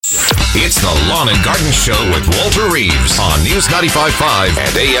It's the Lawn and Garden Show with Walter Reeves on News 95.5 and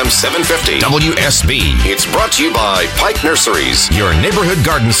AM 750 WSB. It's brought to you by Pike Nurseries, your neighborhood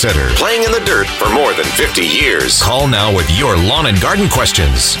garden center, playing in the dirt for more than 50 years. Call now with your lawn and garden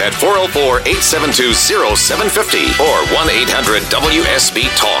questions at 404-872-0750 or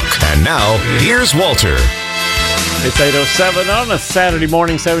 1-800-WSB-TALK. And now, here's Walter. It's 8:07 on a Saturday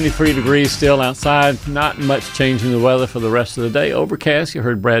morning, 73 degrees still outside. Not much change in the weather for the rest of the day. Overcast. You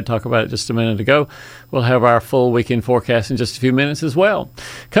heard Brad talk about it just a minute ago. We'll have our full weekend forecast in just a few minutes as well.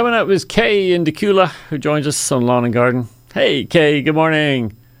 Coming up is Kay in Decula, who joins us on Lawn and Garden. Hey, Kay, good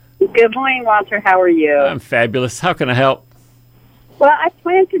morning. Good morning, Walter. How are you? I'm fabulous. How can I help? Well, I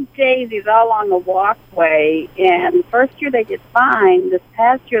planted daisies all along the walkway, and first year they did fine. This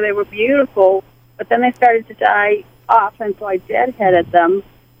past year they were beautiful, but then they started to die off, and so I deadheaded them,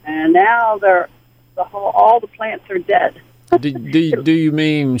 and now all the plants are dead. Do you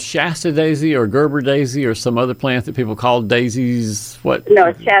mean Shasta daisy or Gerber daisy or some other plant that people call daisies? What? No,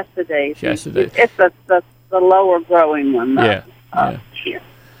 it's Shasta daisy. Shasta daisy. It's the lower growing one. Here.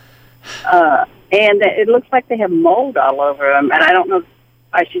 And it looks like they have mold all over them, and I don't know if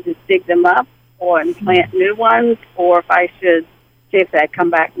I should just dig them up and plant new ones, or if I should see if they come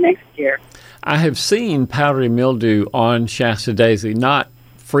back next year. I have seen powdery mildew on Shasta daisy, not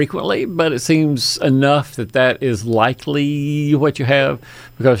frequently, but it seems enough that is likely what you have,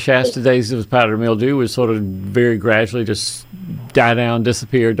 because Shasta daisy with powdery mildew is sort of very gradually just die down,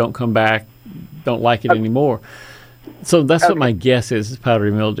 disappear, don't come back, don't like it anymore. So that's what my guess is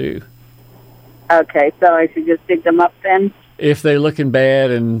powdery mildew. Okay, so I should just dig them up then? If they're looking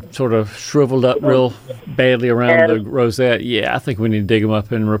bad and sort of shriveled up real badly around the rosette, yeah, I think we need to dig them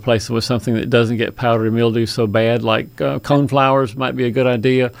up and replace them with something that doesn't get powdery mildew so bad, like coneflowers might be a good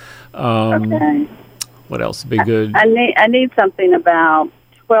idea. Okay. What else would be good? I need something about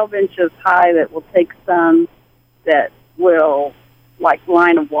 12 inches high that will take sun, that will, like,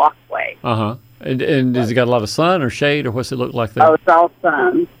 line a walkway. Uh-huh. And has it got a lot of sun or shade, or what's it look like there? Oh, it's all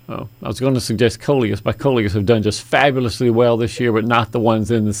sun. Oh, I was going to suggest coleus. My coleus have done just fabulously well this year, but not the ones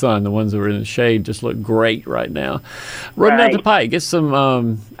in the sun. The ones that are in the shade just look great right now. Running out the pike, get some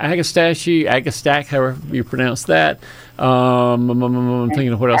agastache, however you pronounce that. I'm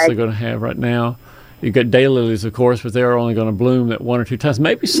thinking of what else they're going to have right now. You've got daylilies, of course, but they're only going to bloom that one or two times.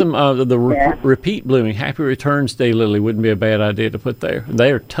 Maybe some repeat blooming. Happy Returns daylily wouldn't be a bad idea to put there.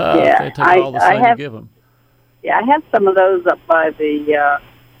 They are tough. Yeah, they take all the sun you give them. Yeah, I have some of those up by the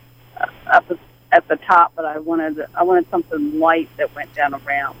up at the top, but I wanted something light that went down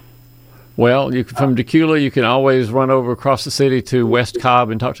around. Well, from Decula, you can always run over across the city to West Cobb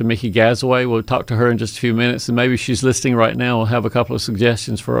and talk to Mickey Gazaway. We'll talk to her in just a few minutes, and maybe she's listening right now. We'll have a couple of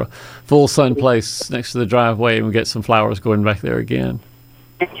suggestions for a full sun place next to the driveway, and we'll get some flowers going back there again.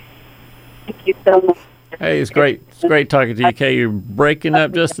 Thank you so much. Hey, it's great. It's great talking to you, Kay. You're breaking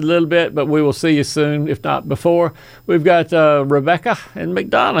up just a little bit, but we will see you soon, if not before. We've got Rebecca and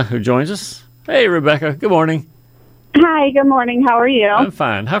McDonough who joins us. Hey, Rebecca. Good morning. Hi, good morning. How are you? I'm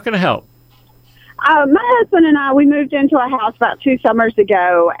fine. How can I help? My husband and I, we moved into a house about 2 summers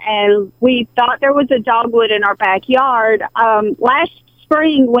ago, and we thought there was a dogwood in our backyard. Last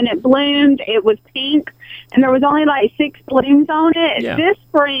spring, when it bloomed, it was pink, and there was only like 6 blooms on it. Yeah. This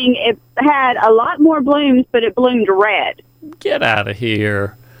spring, it had a lot more blooms, but it bloomed red. Get out of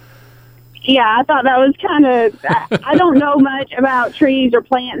here. Yeah, I thought that was kind of, I don't know much about trees or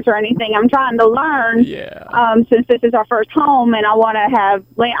plants or anything. I'm trying to learn since this is our first home, and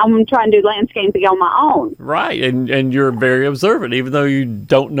I'm trying to do landscaping on my own. Right, and you're very observant. Even though you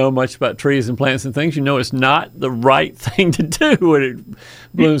don't know much about trees and plants and things, you know it's not the right thing to do when it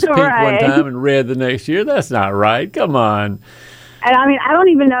blooms pink one time and red the next year. That's not right. Come on. And I mean, I don't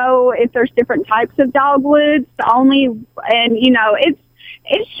even know if there's different types of dogwoods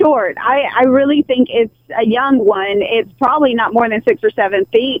it's short. I really think it's a young one. It's probably not more than 6 or 7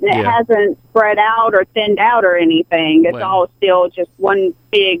 feet, and it hasn't spread out or thinned out or anything. It's all still just one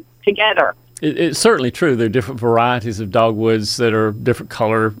big together. It's certainly true. There are different varieties of dogwoods that are different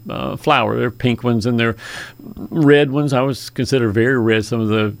color flower. There are pink ones and there are red ones. I would consider very red. Some of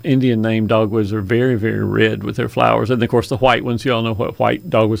the Indian name dogwoods are very, very red with their flowers. And, of course, the white ones, you all know what white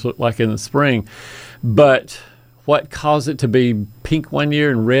dogwoods look like in the spring. But what caused it to be pink one year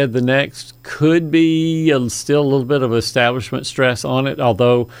and red the next could be still a little bit of establishment stress on it,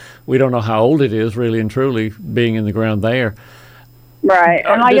 although we don't know how old it is, really and truly, being in the ground there. Right.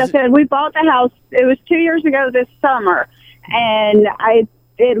 And like I said, we bought the house, it was 2 years ago this summer, and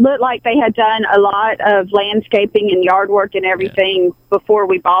it looked like they had done a lot of landscaping and yard work and everything before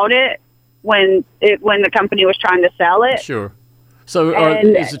we bought it, when the company was trying to sell it. Sure. So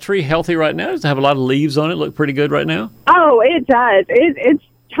is the tree healthy right now? Does it have a lot of leaves on it? Look pretty good right now? Oh, it does. It's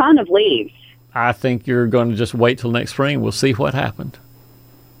a ton of leaves. I think you're going to just wait till next spring. We'll see what happened.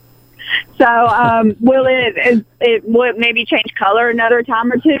 So will it maybe change color another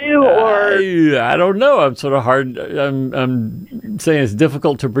time or two? Or I don't know. I'm sort of hard. I'm saying it's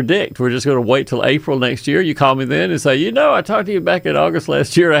difficult to predict. We're just going to wait till April next year. You call me then and say, I talked to you back in August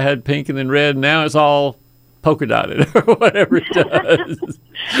last year. I had pink and then red, and now it's all polka dotted or whatever it does.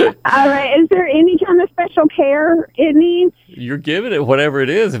 All right. Is there any kind of special care it needs? You're giving it whatever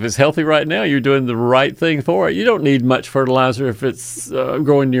it is. If it's healthy right now, you're doing the right thing for it. You don't need much fertilizer if it's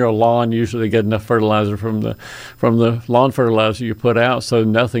growing near a lawn. Usually, they get enough fertilizer from the lawn fertilizer you put out. So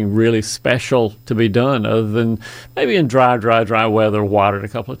nothing really special to be done other than maybe in dry weather, watered a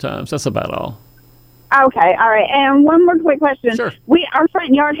couple of times. That's about all. Okay, all right. And one more quick question. Sure. Our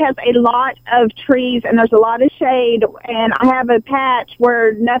front yard has a lot of trees, and there's a lot of shade, and I have a patch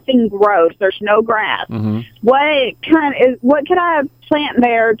where nothing grows. There's no grass. Mm-hmm. What could I plant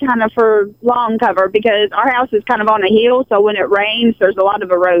there kind of for lawn cover? Because our house is kind of on a hill, so when it rains, there's a lot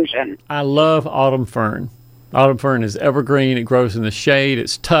of erosion. I love autumn fern. Autumn fern is evergreen. It grows in the shade.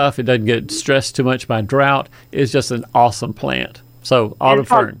 It's tough. It doesn't get stressed too much by drought. It's just an awesome plant. So autumn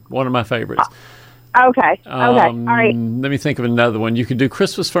fern, one of my favorites. Okay. All right. Let me think of another one. You could do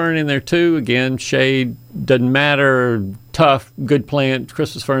Christmas fern in there too. Again, shade doesn't matter. Tough, good plant.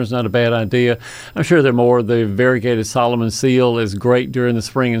 Christmas fern is not a bad idea. I'm sure there are more. The variegated Solomon seal is great during the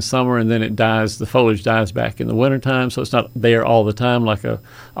spring and summer, and then it dies. The foliage dies back in the wintertime, so it's not there all the time like a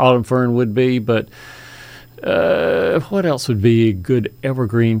autumn fern would be. But what else would be a good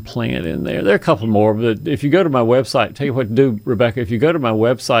evergreen plant in there? There are a couple more, but if you go to my website, tell you what to do, Rebecca. If you go to my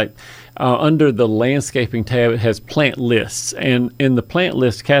website, under the landscaping tab, it has plant lists. And in the plant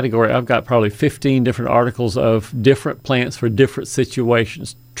list category, I've got probably 15 different articles of different plants for different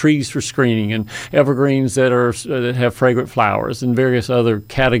situations. Trees for screening and evergreens that have fragrant flowers and various other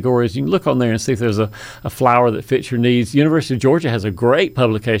categories. You can look on there and see if there's a flower that fits your needs. University of Georgia has a great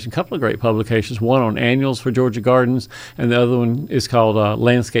publication, a couple of great publications, one on annuals for Georgia Gardens, and the other one is called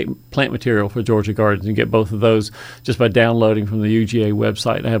Landscape Plant Material for Georgia Gardens. You get both of those just by downloading from the UGA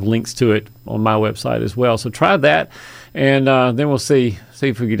website. I have links to it on my website as well. So try that, and then we'll see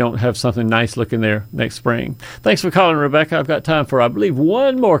if we don't have something nice looking there next spring. Thanks for calling, Rebecca. I've got time for, I believe,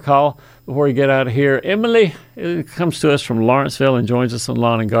 one more call before we get out of here. Emily comes to us from Lawrenceville and joins us on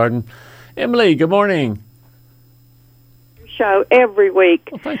Lawn and Garden. Emily, good morning. Show every week.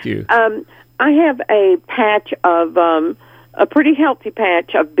 Well, thank you. I have a patch of a pretty healthy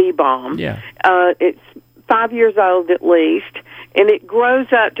patch of bee balm. Yeah. It's 5 years old at least, and it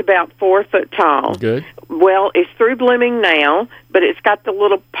grows up to about 4 foot tall. Good. Well, it's through blooming now, but it's got the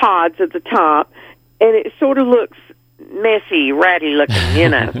little pods at the top, and it sort of looks messy, ratty looking,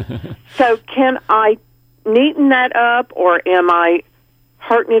 So can I neaten that up, or am I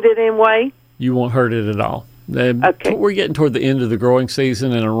hurting it in any way? You won't hurt it at all. Okay. We're getting toward the end of the growing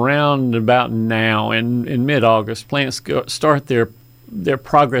season, and around about now, in mid-August, plants start their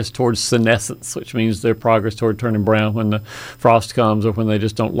progress towards senescence, which means their progress toward turning brown when the frost comes or when they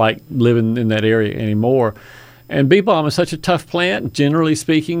just don't like living in that area anymore. And bee balm is such a tough plant, generally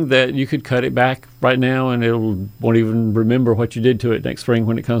speaking, that you could cut it back right now and it won't even remember what you did to it next spring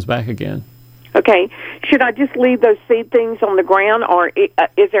when it comes back again. Okay. Should I just leave those seed things on the ground, or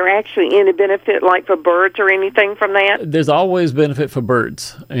is there actually any benefit, like for birds or anything from that? There's always benefit for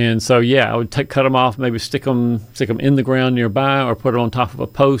birds. And so, yeah, I would cut them off, maybe stick them in the ground nearby, or put it on top of a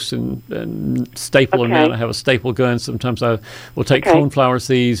post and staple them down. I have a staple gun. Sometimes I will take coneflower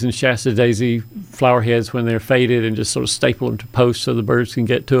seeds and Shasta daisy flower heads when they're faded and just sort of staple them to posts so the birds can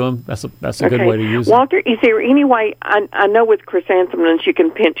get to them. That's a good way to use it. Walter, is there any way, I know with chrysanthemums you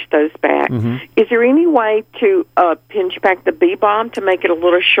can pinch those back. Mm-hmm. Is there any way to pinch back the bee balm to make it a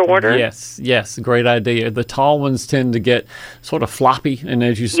little shorter? Yes, great idea. The tall ones tend to get sort of floppy, and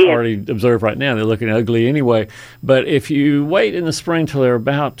as you already observed right now, they're looking ugly anyway. But if you wait in the spring till they're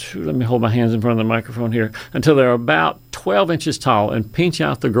about, let me hold my hands in front of the microphone here, until they're about 12 inches tall and pinch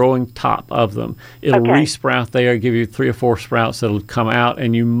out the growing top of them, it'll resprout there, give you 3 or 4 sprouts that'll come out,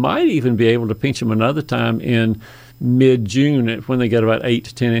 and you might even be able to pinch them another time in mid-June when they get about 8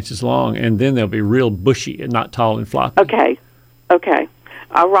 to 10 inches long, and then they'll be real bushy and not tall and floppy. Okay.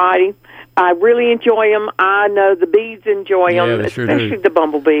 All righty. I really enjoy them. I know the bees enjoy them, they sure especially do. the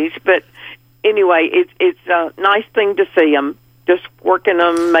bumblebees. But anyway, it's a nice thing to see them. just working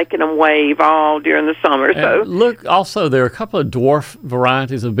them, making them wave all during the summer. So look, also there are a couple of dwarf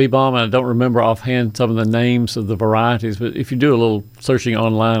varieties of bee balm, and I don't remember offhand some of the names of the varieties. But if you do a little searching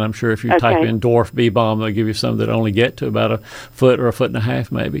online, I'm sure if you type in dwarf bee balm, they'll give you some that only get to about a foot or a foot and a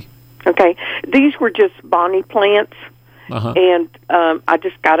half, maybe. Okay, these were just Bonnie plants, and I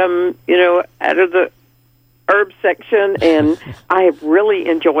just got them, out of the herb section, and I have really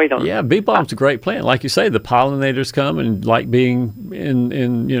enjoyed them. Yeah, bee balm's a great plant. Like you say, the pollinators come and like being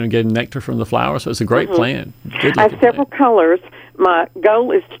in getting nectar from the flowers, so it's a great plant. I have several colors. My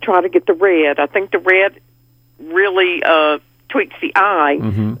goal is to try to get the red. I think the red really tweaks the eye,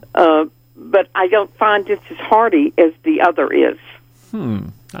 but I don't find it's as hardy as the other is.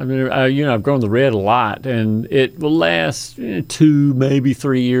 I mean, I've grown the red a lot, and it will last 2, maybe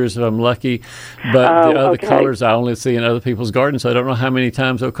 3 years if I'm lucky. But the other colors I only see in other people's gardens, so I don't know how many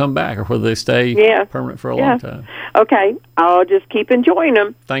times they'll come back or whether they stay permanent for a long time. Okay, I'll just keep enjoying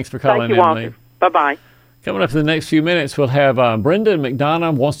them. Thanks for calling in, Walter. Bye-bye. Coming up in the next few minutes, we'll have Brenda in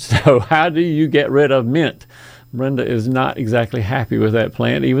McDonough wants to know, how do you get rid of mint? Brenda is not exactly happy with that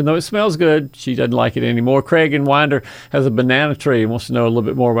plant. Even though it smells good, she doesn't like it anymore. Craig in Winder has a banana tree and wants to know a little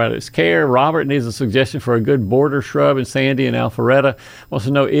bit more about its care. Robert needs a suggestion for a good border shrub, and Sandy in Alpharetta wants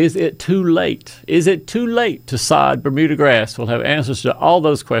to know, is it too late? Is it too late to sod Bermuda grass? We'll have answers to all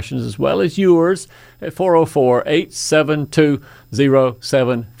those questions as well as yours at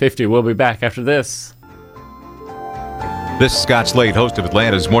 404-872-0750. We'll be back after this. This is Scott Slade, host of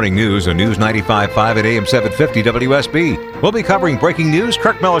Atlanta's Morning News on News 95.5 at AM 750 WSB. We'll be covering breaking news,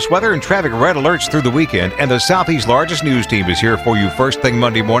 Kirk Mellish weather, and traffic red alerts through the weekend. And the Southeast's largest news team is here for you first thing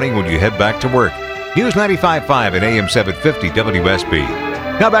Monday morning when you head back to work. News 95.5 at AM 750 WSB.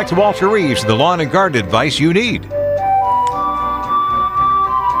 Now back to Walter Reeves, the lawn and garden advice you need.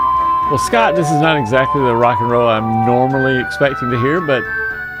 Well, Scott, this is not exactly the rock and roll I'm normally expecting to hear, but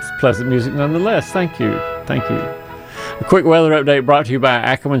it's pleasant music nonetheless. Thank you. Thank you. A quick weather update brought to you by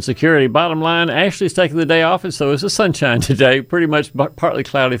Ackerman Security. Bottom line, Ashley's taking the day off, and so is the sunshine today. Pretty much partly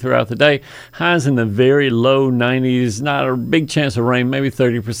cloudy throughout the day. Highs in the very low 90s. Not a big chance of rain, maybe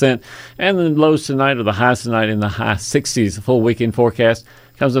 30%. And the lows tonight, or the highs tonight, in the high 60s. The full weekend forecast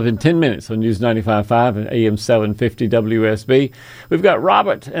comes up in 10 minutes on News 95.5 and AM 750 WSB. We've got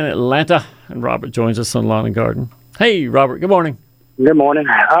Robert in Atlanta, and Robert joins us on Lawn and Garden. Hey, Robert, good morning. Good morning.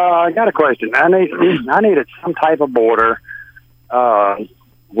 I got a question. I needed some type of border,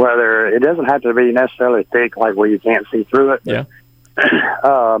 whether it doesn't have to be necessarily thick, like where you can't see through it. Yeah.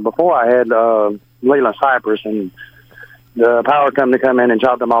 Before I had Leland cypress, and the power company come in and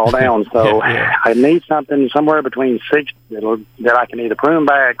chop them all down. So I need something somewhere between 6 that I can either prune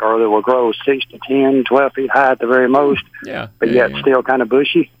back or that will grow 6 to 10, 12 feet high at the very most. But yet still kind of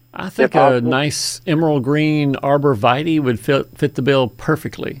bushy. I think a nice emerald green arborvitae would fit the bill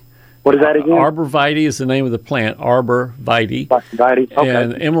perfectly. What is that again? Arborvitae is the name of the plant, arborvitae. Okay.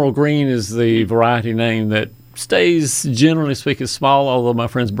 And emerald green is the variety name that stays, generally speaking, small, although my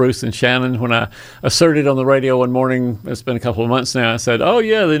friends Bruce and Shannon, when I asserted on the radio one morning, it's been a couple of months now, I said, oh,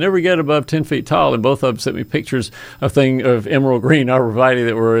 yeah, they never get above 10 feet tall, and both of them sent me pictures of emerald green arborvitae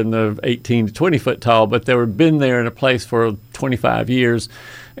that were in the 18 to 20 foot tall, but they were been there in a place for 25 years,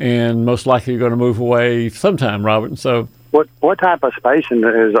 and most likely going to move away sometime, Robert. And so, what type of spacing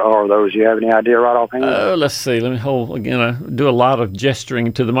are those? You have any idea right offhand? Let's see. Let me hold again. I do a lot of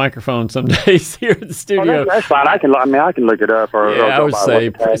gesturing to the microphone some days here at the studio. That's fine. I can look it up. I would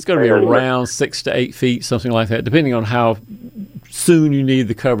say it's going to be around 6 to 8 feet, something like that, depending on how soon you need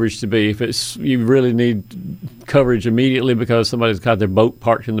the coverage to be. If you really need coverage immediately because somebody's got their boat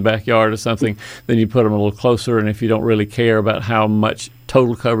parked in the backyard or something, then you put them a little closer. And if you don't really care about how much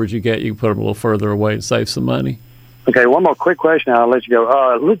total coverage you get, you can put them a little further away and save some money. Okay, one more quick question, and I'll let you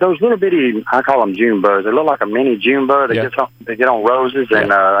go. Those little bitty, I call them June bugs. They look like a mini June bug. They get on roses,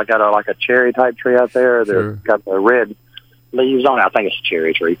 and I got a cherry type tree out there. They've got the red leaves on it. I think it's a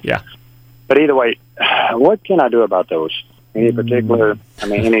cherry tree. Yeah. But either way, what can I do about those? Any particular?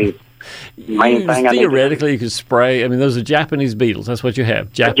 Any main thing? Theoretically, you could spray. I mean, those are Japanese beetles. That's what you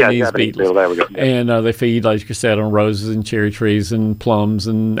have. Japanese beetles. There we go. Yeah. And they feed, like you said, on roses and cherry trees and plums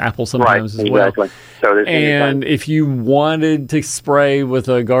and apples sometimes as well. Exactly. So and if you wanted to spray with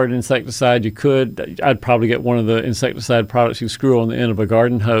a garden insecticide, you could. I'd probably get one of the insecticide products you screw on the end of a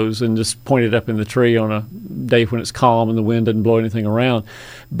garden hose and just point it up in the tree on a day when it's calm and the wind doesn't blow anything around.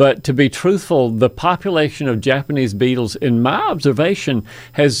 But to be truthful, the population of Japanese beetles, in my observation,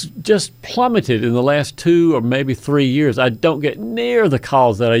 has just plummeted in the last 2 or maybe 3 years. I don't get near the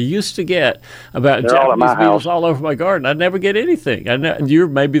calls that I used to get about Japanese beetles all over my garden. I never get anything. You're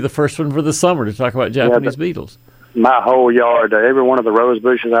maybe the first one for the summer to talk about Japanese beetles. my whole yard, every one of the rose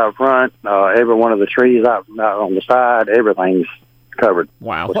bushes out front, every one of the trees out on the side, everything's covered.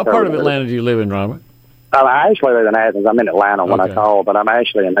 Wow. What part of Atlanta do you live in, Robert? I actually live in Athens. I'm in Atlanta when I call, but I'm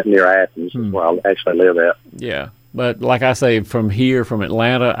actually near Athens where I actually live at. Yeah. But like I say, from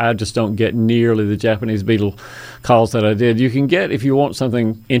Atlanta, I just don't get nearly the Japanese beetle calls that I did. You can get, if you want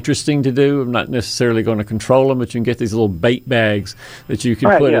something interesting to do, I'm not necessarily going to control them, but you can get these little bait bags that you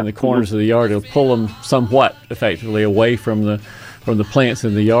can put in the corners of the yard. It'll pull them somewhat effectively away from the plants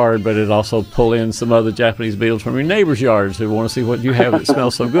in the yard, but it also pull in some other Japanese beetles from your neighbor's yards who want to see what you have that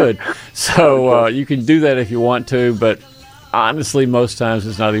smells so good. So you can do that if you want to, but honestly, most times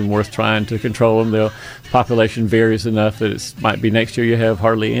it's not even worth trying to control them. The population varies enough that it might be next year you have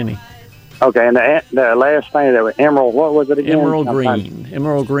hardly any. Okay, and the last thing, that was emerald, what was it again? Emerald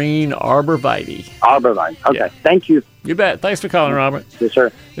green arborvitae. Arborvitae. Okay, thank you. You bet. Thanks for calling, Robert. Yes,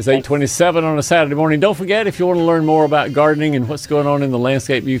 sir. It's 8:27 on a Saturday morning. Don't forget, if you want to learn more about gardening and what's going on in the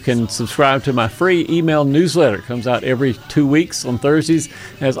landscape, you can subscribe to my free email newsletter. It comes out every 2 weeks on Thursdays. It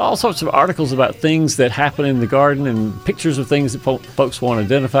has all sorts of articles about things that happen in the garden and pictures of things that folks want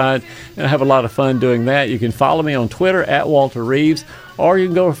identified. And I have a lot of fun doing that. You can follow me on Twitter at Walter Reeves, or you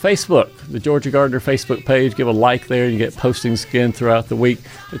can go to Facebook, the Georgia Gardener Facebook page. Give a like there, and you get postings again throughout the week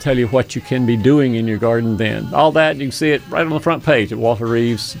to tell you what you can be doing in your garden then. All that, you can see it right on the front page at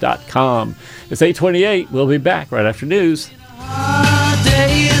walterreeves.com. It's 8:28. We'll be back right after news.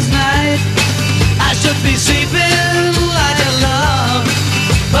 Day is night. I should be sleeping like a love.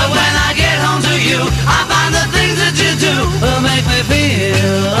 But when I get home to you, I find the things that you do will make me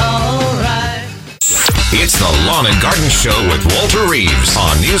feel alright. It's the Lawn and Garden Show with Walter Reeves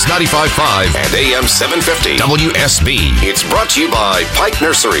on News 95.5 and AM 750 WSB. It's brought to you by Pike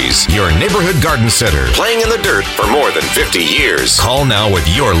Nurseries, your neighborhood garden center, playing in the dirt for more than 50 years. Call now with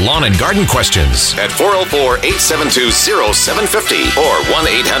your lawn and garden questions at 404-872-0750 or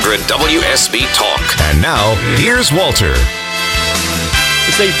 1-800-WSB-TALK. And now, here's Walter.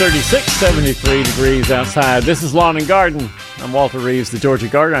 It's 8:36, 73 degrees outside. This is Lawn and Garden. I'm Walter Reeves, the Georgia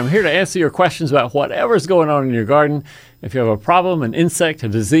Gardener. I'm here to answer your questions about whatever's going on in your garden. If you have a problem, an insect, a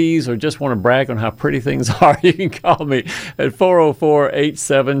disease, or just want to brag on how pretty things are, you can call me at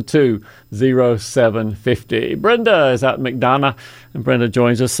 404-872-0750. Brenda is out in McDonough, and Brenda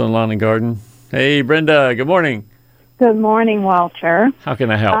joins us on Lawn and Garden. Hey, Brenda, good morning. Good morning, Walter. How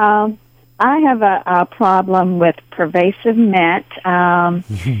can I help? I have a problem with pervasive mint.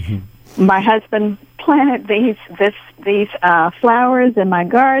 My husband planted these flowers in my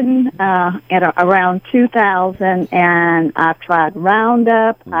garden at around 2000, and I've tried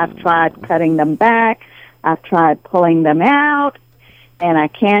Roundup, I've tried cutting them back, I've tried pulling them out, and I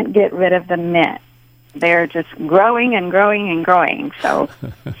can't get rid of the mint. They're just growing and growing and growing. So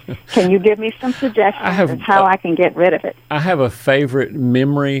can you give me some suggestions of how I can get rid of it? I have a favorite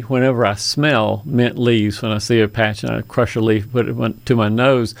memory whenever I smell mint leaves. When I see a patch and I crush a leaf, put it to my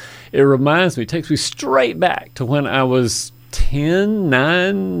nose, it reminds me, it takes me straight back to when I was 10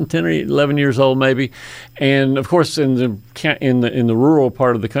 or 11 years old maybe. And of course in the rural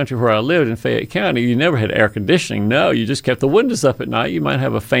part of the country where I lived in Fayette County, you never had air conditioning. No, you just kept the windows up at night. You might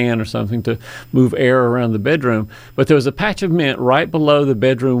have a fan or something to move air around the bedroom, but there was a patch of mint right below the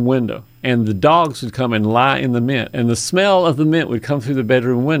bedroom window, and the dogs would come and lie in the mint, and the smell of the mint would come through the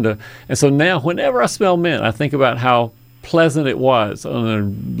bedroom window. And so now whenever I smell mint, I think about how pleasant it was on a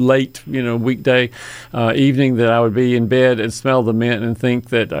late, weekday evening that I would be in bed and smell the mint and think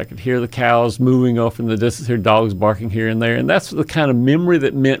that I could hear the cows moving off in the distance, hear dogs barking here and there. And that's the kind of memory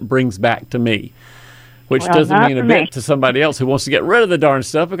that mint brings back to me, which doesn't mean a bit to somebody else who wants to get rid of the darn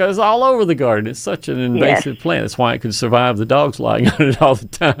stuff because it's all over the garden. It's such an invasive plant. That's why it could survive the dogs lying on it all the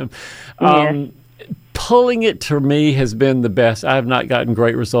time. Pulling it to me has been the best. I have not gotten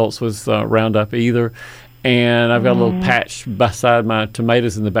great results with Roundup either. And I've got a little patch beside my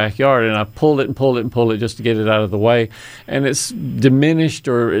tomatoes in the backyard, and I pulled it just to get it out of the way. And it's diminished,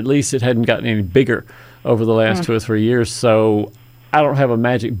 or at least it hadn't gotten any bigger over the last 2 or 3 years. So I don't have a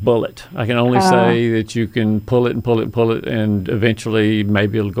magic bullet. I can only say that you can pull it, and eventually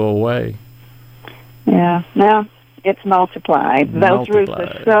maybe it'll go away. Yeah, well, it's multiplied. Those roots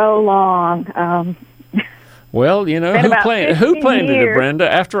are so long. Well, who planted it,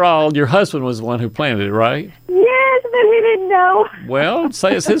 Brenda? After all, your husband was the one who planted it, right? Yes, but he didn't know. Well,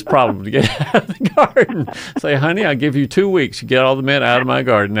 say it's his problem to get out of the garden. Say, honey, I'll give you 2 weeks to get all the mint out of my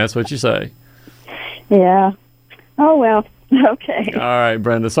garden. That's what you say. Yeah. Oh, well, okay. All right,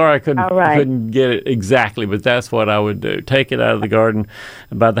 Brenda. Sorry I couldn't get it exactly, but that's what I would do. Take it out of the garden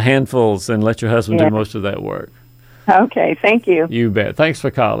by the handfuls and let your husband do most of that work. Okay, thank you. You bet. Thanks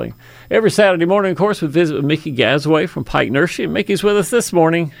for calling. Every Saturday morning, of course, we visit with Mickey Gasaway from Pike Nursery. And Mickey's with us this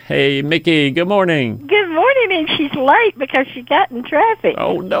morning. Hey, Mickey, good morning. Good morning, and she's late because she got in traffic.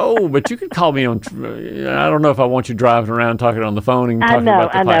 Oh, no, but you could call me on, I don't know if I want you driving around talking on the phone and talking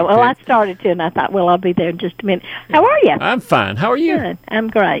about the I know. Pike Well, I Pig. started to, and I thought, well, I'll be there in just a minute. How are you? I'm fine. How are you? Good. I'm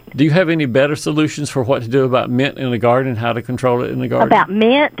great. Do you have any better solutions for what to do about mint in the garden, how to control it in the garden? About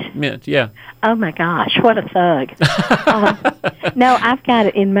mint? Mint, yeah. Oh, my gosh, what a thug. No, I've got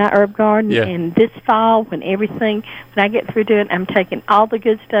it in my herb garden, and this fall, when I get through doing it, I'm taking all the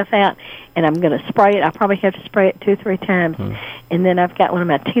good stuff out, and I'm going to spray it. I probably have to spray it 2-3 times. And then I've got one of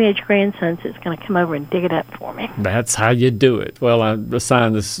my teenage grandsons that's going to come over and dig it up for me. That's how you do it. Well, I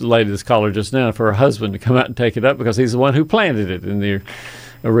assigned this lady, this caller just now, for her husband to come out and take it up because he's the one who planted it in the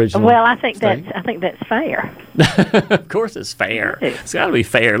original. Well, I think state. that's fair. Of course it's fair. It's got to be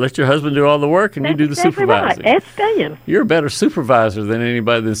fair. Let your husband do all the work and you do the supervising. Right. That's Stan. You're a better supervisor than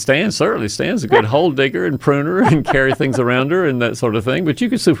anybody than Stan. Certainly, Stan's a good hole digger and pruner and carry things around her and that sort of thing. But you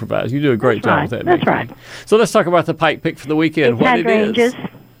can supervise. You do a great job with that. That's Mickey. right. So let's talk about the Pike pick for the weekend. It's what hydrangeas.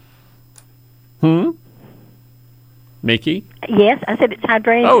 It is. Mickey? Yes, I said it's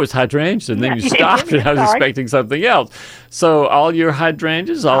hydrangeas. Oh, it's hydrangeas, and then you stopped, and I was expecting something else. So all your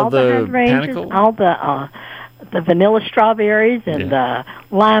hydrangeas, all the panicle? All the vanilla strawberries and the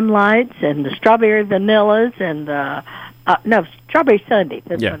limelights and the strawberry vanillas and the strawberry sundaes.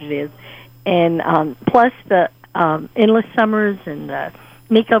 That's what it is. And plus the endless summers and the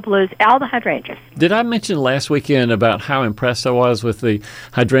Nico Blues, all the hydrangeas. Did I mention last weekend about how impressed I was with the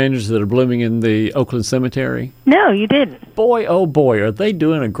hydrangeas that are blooming in the Oakland Cemetery? No, you didn't. Boy, oh boy, are they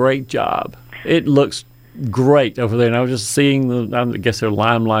doing a great job. It looks great over there. And I was just seeing, I guess they're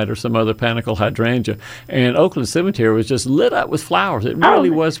limelight or some other panicle hydrangea. And Oakland Cemetery was just lit up with flowers. It really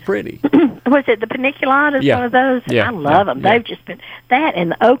was pretty. Was it the paniculatas, one of those? Yeah. I love them. They've just been, that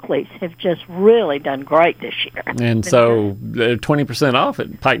and the Oakleys have just really done great this year. And so they're 20% off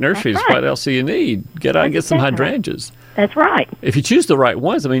at Pike Nurseries. That's right. What else do you need? Get out and get some hydrangeas. That's right. If you choose the right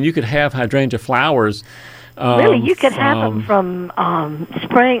ones, I mean, you could have hydrangea flowers. Really, you could have them from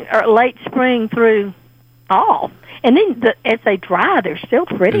spring or late spring through fall. And then as they dry, they're still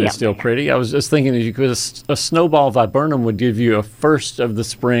pretty. They're still pretty. I was just thinking that you could a snowball viburnum would give you a first of the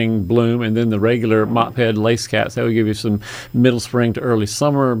spring bloom, and then the regular mop head lace cats, that would give you some middle spring to early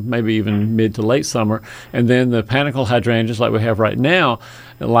summer, maybe even mid to late summer. And then the panicle hydrangeas like we have right now,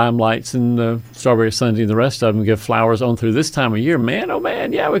 the limelights and the strawberry sundae and the rest of them give flowers on through this time of year. Man, oh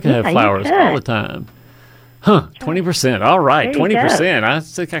man, yeah, we can have flowers all the time. 20%. All right, 20%. I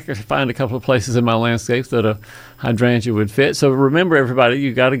think I could find a couple of places in my landscapes that a hydrangea would fit. So remember, everybody,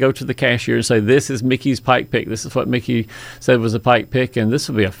 you got to go to the cashier and say, this is Mickey's Pike pick. This is what Mickey said was a Pike pick, and this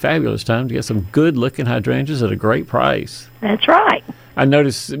will be a fabulous time to get some good-looking hydrangeas at a great price. That's right. I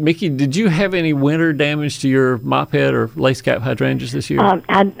noticed, Mickey, did you have any winter damage to your mop head or lace cap hydrangeas this year?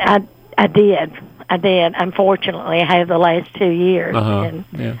 I did. Unfortunately, I have the last 2 years. And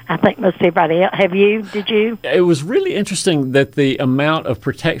I think most everybody else. Have you? Did you? It was really interesting that the amount of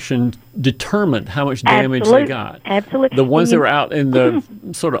protection determined how much damage they got. Absolutely. The ones that were out in the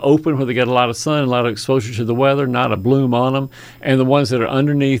sort of open where they got a lot of sun, a lot of exposure to the weather, not a bloom on them. And the ones that are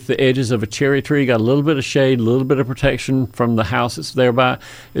underneath the edges of a cherry tree, got a little bit of shade, a little bit of protection from the house that's thereby,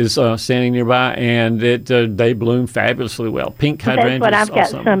 is standing nearby, and they bloom fabulously well. Pink hydrangeas. That's what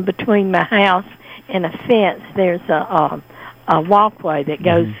I've got some between my house and a fence. There's a walkway that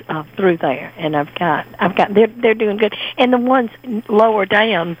goes through there, and I've got. They're doing good, and the ones lower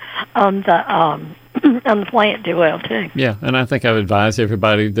down on the on the plant do well too. Yeah, and I think I would advise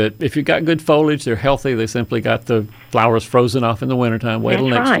everybody that if you've got good foliage, they're healthy. They simply got the flowers frozen off in the wintertime. Wait till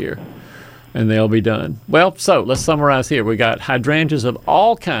next year, and they'll be done. Well, so let's summarize here. We got hydrangeas of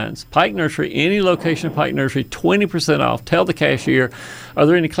all kinds. Pike Nursery, any location of Pike Nursery, 20% off. Tell the cashier. Are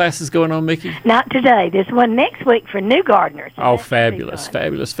there any classes going on, Mickey? Not today. There's one next week for new gardeners. Oh, fabulous,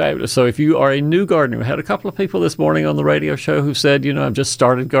 fabulous, fabulous. So if you are a new gardener, we had a couple of people this morning on the radio show who said, I've just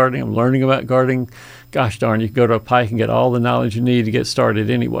started gardening. I'm learning about gardening. Gosh darn, you can go to a Pike and get all the knowledge you need to get started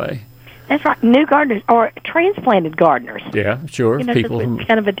anyway. That's right. New gardeners or transplanted gardeners. Yeah, sure. People it's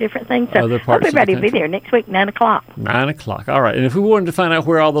kind of a different thing. So other parts everybody will be there next week, 9 o'clock. 9 o'clock. All right. And if we wanted to find out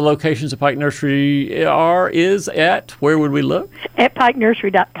where all the locations of Pike Nursery is at, where would we look? At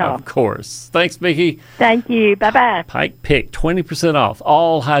pikenursery.com. Of course. Thanks, Mickey. Thank you. Bye-bye. Pike Pick, 20% off.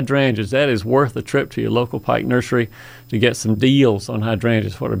 All hydrangeas. That is worth a trip to your local Pike Nursery to get some deals on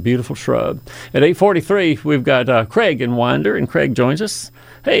hydrangeas. What a beautiful shrub. At 8:43, we've got Craig in Winder, and Craig joins us.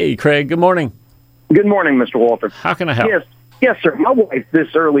 Hey, Craig, good morning. Good morning, Mr. Walter. How can I help? Yes, sir. My wife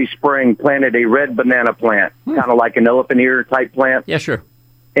this early spring planted a red banana plant, kind of like an elephant ear type plant. Yeah, sure.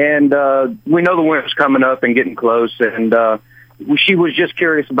 And we know the winter's coming up and getting close, and she was just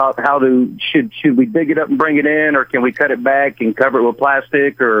curious about should we dig it up and bring it in, or can we cut it back and cover it with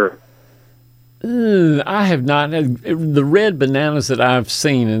plastic, or... I have not had the red bananas that I've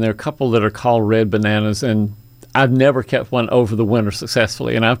seen, and there are a couple that are called red bananas, and I've never kept one over the winter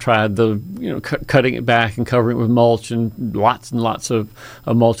successfully. And I've tried cutting it back and covering it with mulch and lots of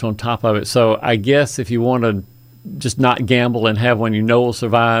mulch on top of it. So I guess if you want to just not gamble and have one you know will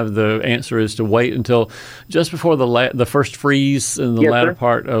survive, the answer is to wait until just before the first freeze in the latter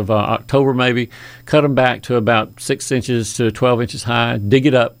part of October, maybe. Cut them back to about 6 inches to 12 inches high, dig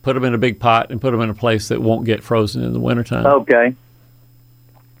it up, put them in a big pot, and put them in a place that won't get frozen in the wintertime. Okay.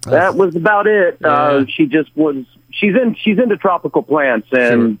 That was about it. Yeah. She's into tropical plants,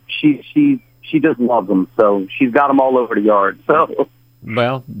 and she just loves them, so she's got them all over the yard. So...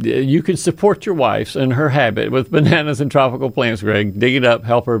 Well, you can support your wife's and her habit with bananas and tropical plants, Greg. Dig it up,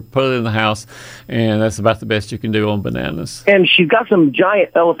 help her put it in the house, and that's about the best you can do on bananas. And she's got some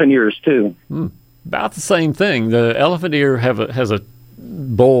giant elephant ears, too. About the same thing. The elephant ear has a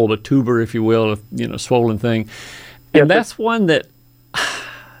bulb, a tuber, if you will, a swollen thing. And that's one that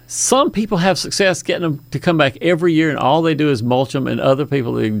some people have success getting them to come back every year, and all they do is mulch them, and other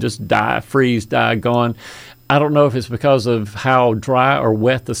people, they just freeze, die, gone. I don't know if it's because of how dry or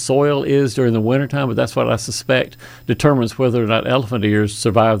wet the soil is during the wintertime, but that's what I suspect determines whether or not elephant ears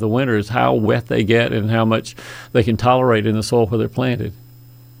survive the winter, is how wet they get and how much they can tolerate in the soil where they're planted.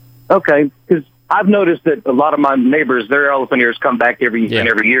 Okay, because I've noticed that a lot of my neighbors, their elephant ears come back every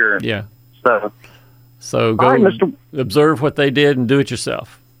year. Yeah. So go observe what they did and do it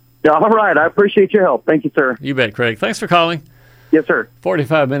yourself. Yeah, all right. I appreciate your help. Thank you, sir. You bet, Craig. Thanks for calling. Yes, sir.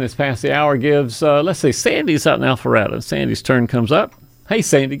 45 minutes past the hour gives, let's see, Sandy's out in Alpharetta. Sandy's turn comes up. Hey,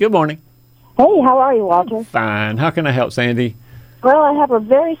 Sandy, good morning. Hey, how are you, Walter? Fine. How can I help, Sandy? Well, I have a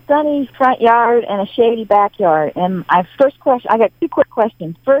very sunny front yard and a shady backyard. And I got two quick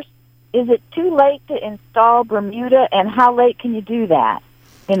questions. First, is it too late to install Bermuda, and how late can you do that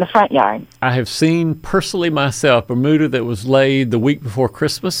in the front yard? I have seen personally myself Bermuda that was laid the week before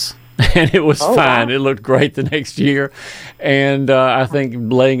Christmas. And it was fine. Wow. It looked great the next year. And I think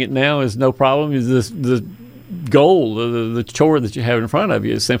laying it now is no problem. The goal, the chore that you have in front of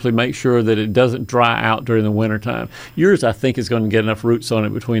you is simply make sure that it doesn't dry out during the wintertime. Yours, I think, is going to get enough roots on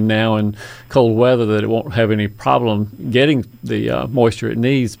it between now and cold weather that it won't have any problem getting the moisture it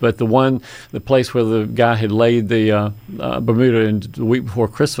needs. But the place where the guy had laid the Bermuda the week before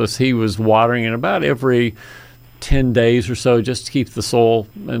Christmas, he was watering it about every 10 days or so just to keep the soil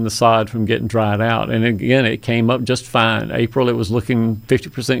and the sod from getting dried out. And again, it came up just fine. April, it was looking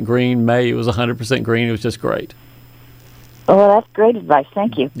 50% green. May, it was 100% green. It was just great. Oh, well, that's great advice.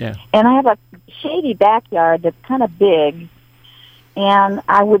 Thank you. Yeah. And I have a shady backyard that's kind of big, and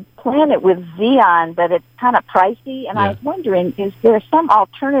I would plant it with Xeon, but it's kind of pricey. And I was wondering, is there some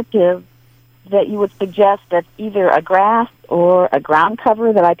alternative that you would suggest that's either a grass or a ground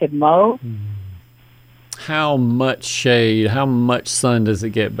cover that I could mow? How much shade, how much sun does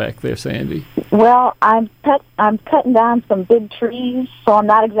it get back there, Sandy? Well, I'm cutting down some big trees, so I'm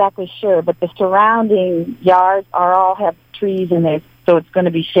not exactly sure. But the surrounding yards all have trees in there, so it's going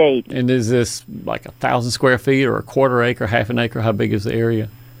to be shade. And is this like 1,000 square feet or a quarter acre, half an acre? How big is the area?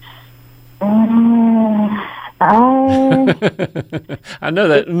 I know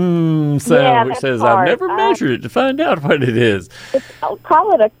that sound which says hard. I've never measured it to find out what it is. I'll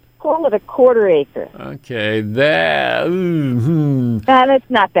call it a quarter acre. Okay, And it's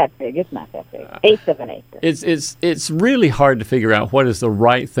not that big. It's not that big. Eighth of an acre. It's really hard to figure out what is the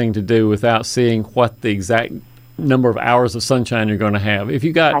right thing to do without seeing what the exact number of hours of sunshine you're going to have. If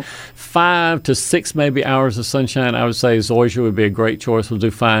you got 5 to 6 maybe hours of sunshine, I would say zoysia would be a great choice. We'll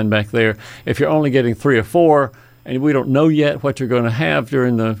do fine back there. If you're only getting 3 or 4, and we don't know yet what you're going to have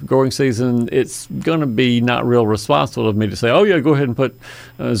during the growing season, it's going to be not real responsible of me to say, oh, yeah, go ahead and put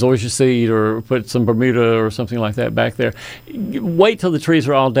zoysia seed or put some Bermuda or something like that back there. Wait till the trees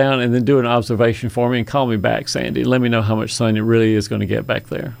are all down and then do an observation for me and call me back, Sandy. Let me know how much sun it really is going to get back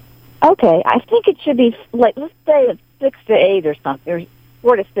there. Okay. I think it should be, let's say it's 6 to 8 or something, or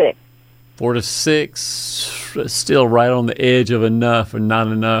 4 to 6. 4 to 6, still right on the edge of enough and not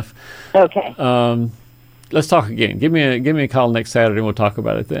enough. Okay. Let's talk again. Give me a call next Saturday, and we'll talk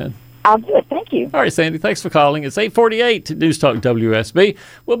about it then. I'll do it. Thank you. All right, Sandy. Thanks for calling. It's 8:48 News Talk WSB.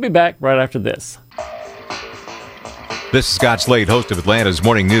 We'll be back right after this. This is Scott Slade, host of Atlanta's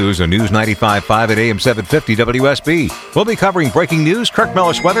Morning News on News 95.5 at AM 750 WSB. We'll be covering breaking news, Kirk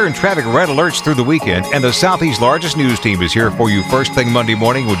Mellish weather, and traffic red alerts through the weekend. And the Southeast's largest news team is here for you first thing Monday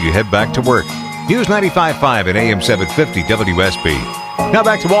morning when you head back to work. News 95.5 at AM 750 WSB. Now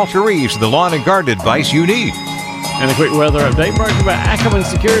back to Walter Reeves, the lawn and garden advice you need. And a quick weather update brought to you by Ackerman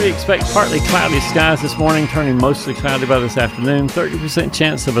Security. Expect partly cloudy skies this morning, turning mostly cloudy by this afternoon. 30%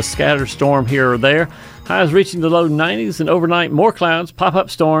 chance of a scattered storm here or there. Highs reaching the low 90s, and overnight more clouds, pop-up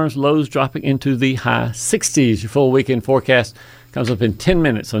storms, lows dropping into the high 60s. Your full weekend forecast comes up in 10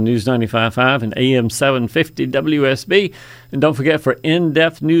 minutes on News 95.5 and AM 750 WSB. And don't forget, for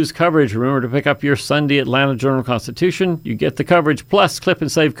in-depth news coverage, remember to pick up your Sunday Atlanta Journal-Constitution. You get the coverage plus clip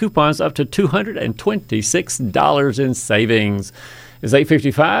and save coupons up to $226 in savings. It's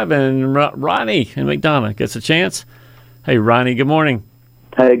 8:55, and Ronnie in McDonough gets a chance. Hey, Ronnie, good morning.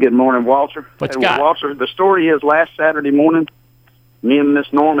 Hey, good morning, Walter. What you got? Walter, the story is last Saturday morning, me and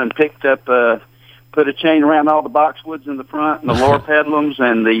Miss Norman picked up, put a chain around all the boxwoods in the front and the lower pedlums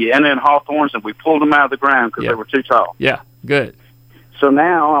and the Indian hawthorns, and we pulled them out of the ground because they were too tall. Yeah, good. So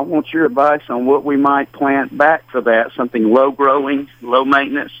now I want your advice on what we might plant back for that, something low-growing,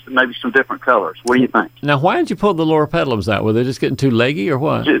 low-maintenance, maybe some different colors. What do you think? Now, why did you pull the lower pedlums out? Were they just getting too leggy or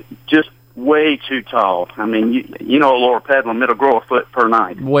what? Just way too tall. I mean, you know a lower pedlum, it'll grow a foot per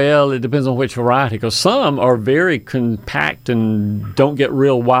night. Well, it depends on which variety, because some are very compact and don't get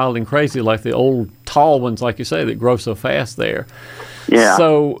real wild and crazy like the old tall ones, like you say, that grow so fast there. Yeah.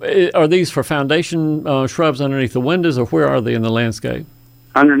 So are these for foundation shrubs underneath the windows, or where are they in the landscape?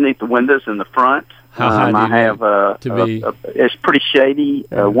 Underneath the windows in the front. How high do you I have it's pretty shady.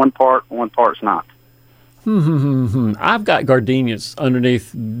 One part's not. I've got gardenias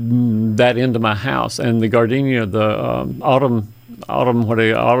underneath that end of my house, and the gardenia, the autumn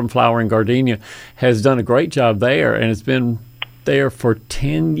flowering gardenia, has done a great job there, and it's been there for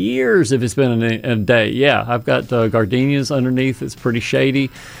 10 years if it's been a day. Yeah, I've got gardenias underneath. It's pretty shady,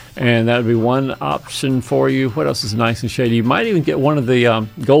 and that would be one option for you. What else is nice and shady? You might even get one of the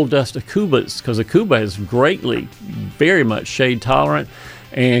gold dust acubas, because acuba is very much shade tolerant.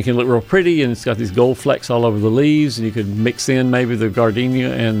 And it can look real pretty, and it's got these gold flecks all over the leaves, and you could mix in maybe the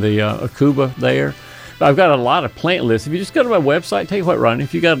gardenia and the acuba there. But I've got a lot of plant lists. If you just go to my website, tell you what, Ronnie,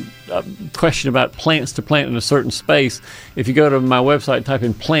 if you got a question about plants to plant in a certain space, if you go to my website, type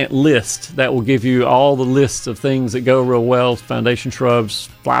in plant list, that will give you all the lists of things that go real well, foundation shrubs,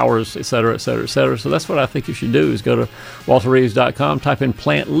 flowers, et cetera, et cetera, et cetera. So that's what I think you should do, is go to walterreeves.com, type in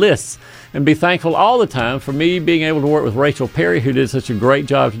plant lists, and be thankful all the time for me being able to work with Rachel Perry, who did such a great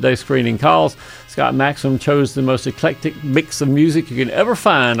job today screening calls. Scott Maxim chose the most eclectic mix of music you can ever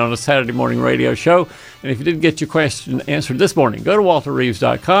find on a Saturday morning radio show. And if you didn't get your question answered this morning, go to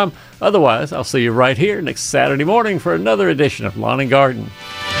walterreeves.com. Otherwise, I'll see you right here next Saturday morning for another edition of Lawn and Garden.